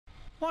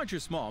Large or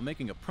small,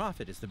 making a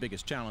profit is the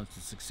biggest challenge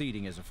to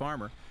succeeding as a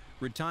farmer.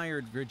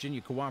 Retired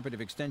Virginia Cooperative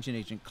Extension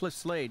agent Cliff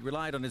Slade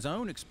relied on his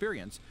own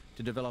experience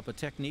to develop a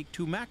technique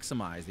to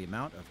maximize the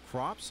amount of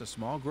crops a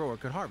small grower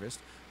could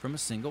harvest from a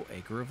single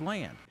acre of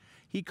land.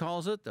 He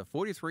calls it the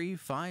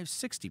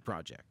 43-560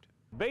 project.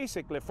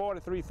 Basically,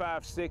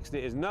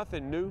 43-560 is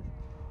nothing new.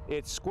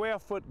 It's square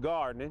foot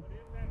gardening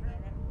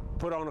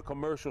put on a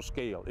commercial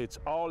scale. It's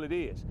all it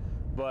is.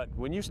 But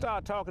when you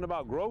start talking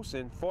about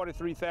grossing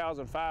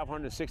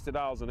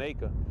 $43,560 an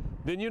acre,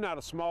 then you're not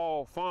a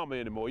small farmer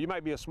anymore. You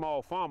might be a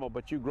small farmer,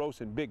 but you're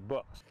grossing big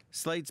bucks.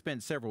 Slade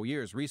spent several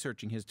years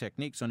researching his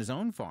techniques on his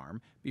own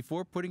farm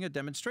before putting a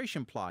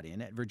demonstration plot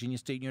in at Virginia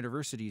State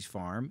University's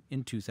farm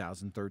in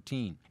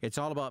 2013. It's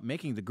all about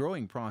making the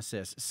growing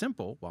process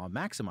simple while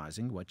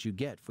maximizing what you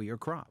get for your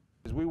crop.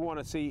 We want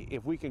to see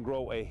if we can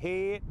grow a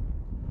head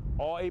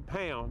or a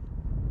pound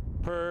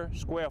per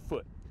square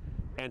foot.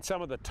 And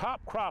some of the top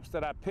crops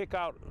that I pick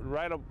out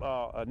right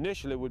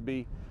initially would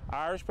be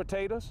Irish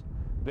potatoes.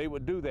 They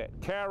would do that.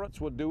 Carrots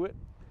would do it.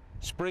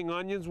 Spring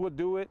onions would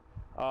do it.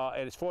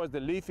 And as far as the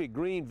leafy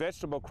green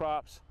vegetable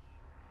crops,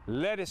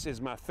 lettuce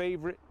is my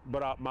favorite,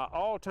 but my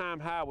all-time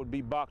high would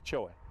be bok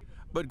choy.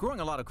 But growing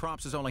a lot of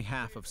crops is only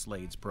half of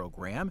Slade's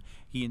program.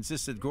 He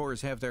insisted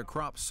growers have their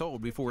crops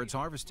sold before it's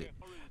harvested.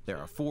 There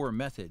are 4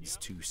 methods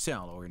to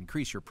sell or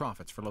increase your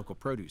profits for local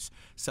produce.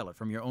 Sell it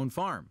from your own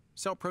farm,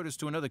 sell produce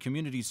to another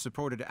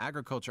community-supported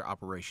agriculture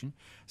operation,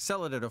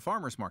 sell it at a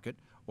farmer's market,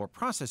 or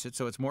process it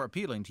so it's more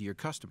appealing to your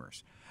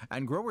customers.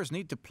 And growers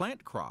need to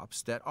plant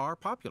crops that are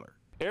popular.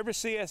 Every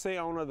CSA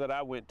owner that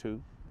I went to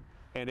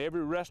and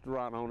every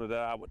restaurant owner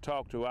that I would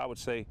talk to, I would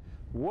say,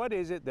 what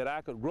is it that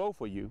I could grow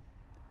for you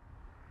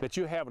that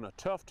you're having a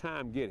tough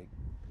time getting?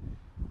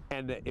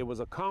 And it was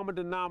a common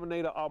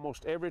denominator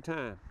almost every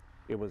time.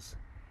 It was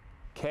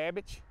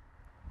cabbage,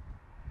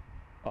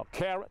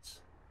 carrots,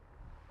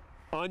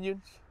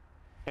 onions,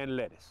 and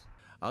lettuce.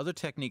 Other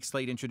techniques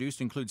Slade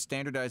introduced include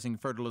standardizing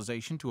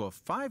fertilization to a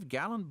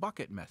 5-gallon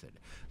bucket method.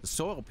 The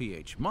soil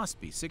pH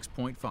must be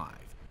 6.5.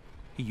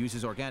 He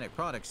uses organic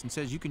products and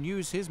says you can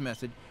use his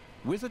method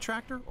with a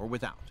tractor or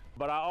without.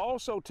 But I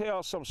also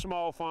tell some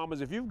small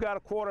farmers, if you've got a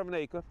quarter of an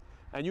acre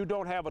and you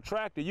don't have a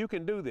tractor, you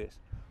can do this.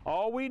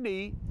 All we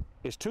need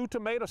is 2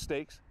 tomato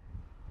stakes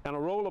and a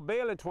roll of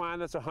baling twine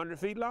that's 100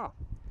 feet long.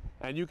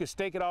 And you can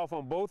stake it off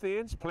on both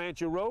ends,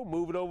 plant your row,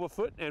 move it over a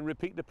foot, and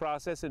repeat the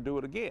process and do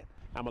it again.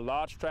 I'm a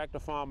large tractor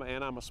farmer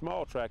and I'm a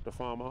small tractor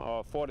farmer,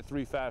 or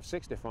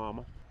 43-560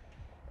 farmer.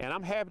 And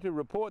I'm happy to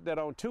report that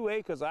on 2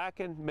 acres I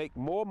can make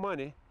more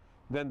money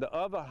than the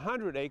other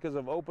 100 acres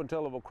of open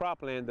tillable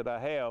cropland that I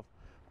have,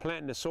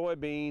 planting the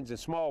soybeans and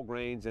small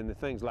grains and the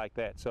things like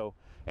that. So,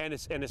 and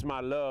it's my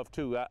love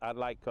too. I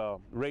like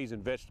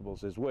raising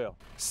vegetables as well.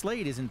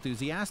 Slade is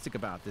enthusiastic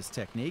about this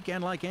technique,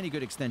 and like any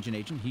good extension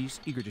agent, he's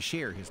eager to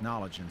share his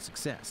knowledge and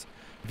success.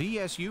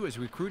 VSU is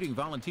recruiting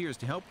volunteers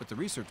to help with the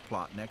research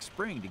plot next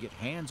spring to get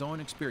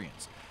hands-on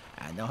experience.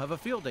 And they'll have a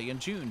field day in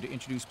June to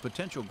introduce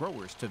potential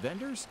growers to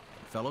vendors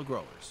and fellow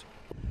growers.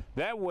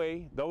 That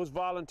way, those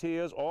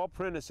volunteers or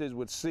apprentices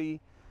would see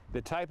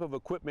the type of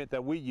equipment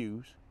that we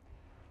use,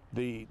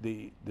 the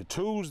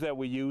tools that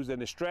we use,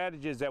 and the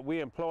strategies that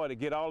we employ to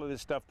get all of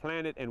this stuff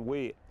planted and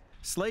weighed.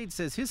 Slade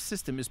says his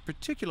system is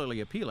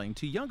particularly appealing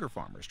to younger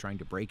farmers trying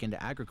to break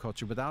into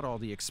agriculture without all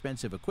the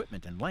expensive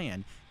equipment and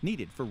land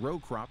needed for row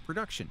crop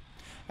production.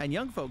 And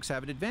young folks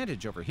have an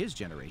advantage over his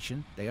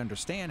generation. They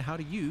understand how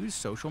to use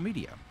social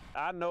media.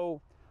 I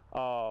know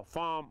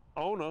farm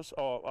owners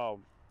or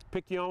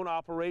pick-your-own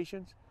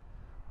operations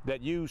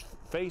that use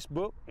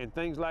Facebook and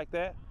things like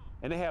that,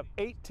 and they have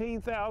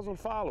 18,000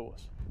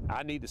 followers.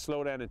 I need to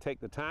slow down and take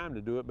the time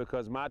to do it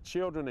because my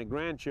children and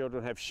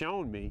grandchildren have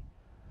shown me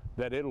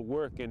that it'll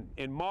work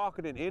in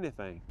marketing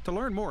anything. To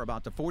learn more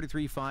about the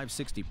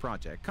 43-560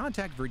 project,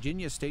 contact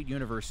Virginia State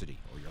University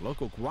or your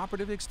local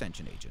cooperative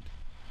extension agent.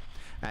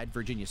 At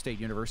Virginia State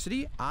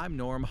University, I'm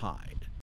Norm Hyde.